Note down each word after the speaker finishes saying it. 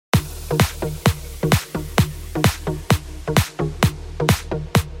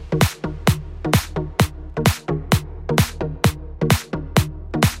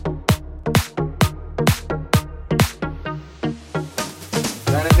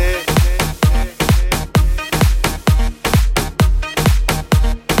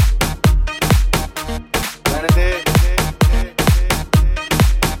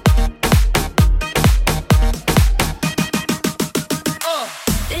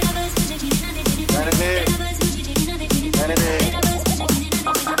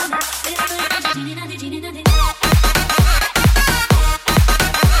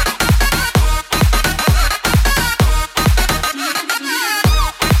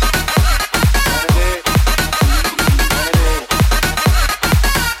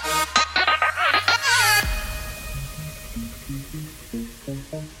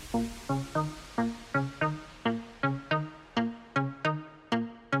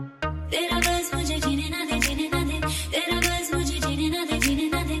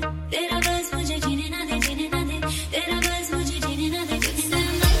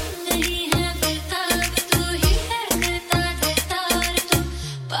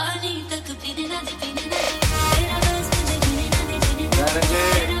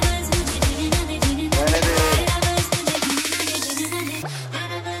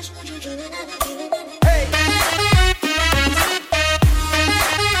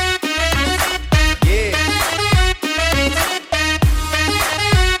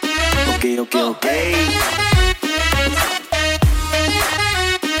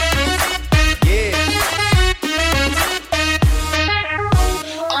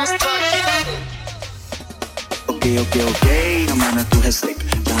Okay okay okay माना तू है सिक,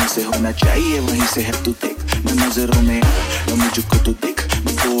 जहाँ से होना चाहिए वहीं से है तू टिक। मैं नजरों में आ मुझको तू दिख,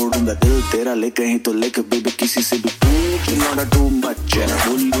 मैं तोड़ूंगा दिल तेरा ले कहीं तो लिख। बेबी किसी से भी पूछ, नॉट टू मच है,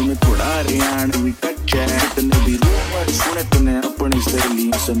 बोली में थोड़ा हरियाणवी टच है। जितने भी रूमर सुने तूने अपनी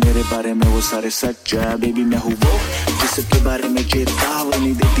सहेलियों से मेरे बारे में वो सारे सच है। बेबी मैं हूँ वो जिसके बारे में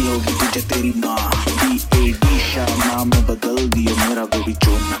चेतावनी देती होगी तुझे तेरी माँ। BAD शाह नाम बदल दिया मेरा, बेबी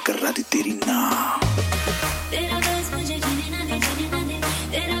जो ना कर रहा थी तेरी ना।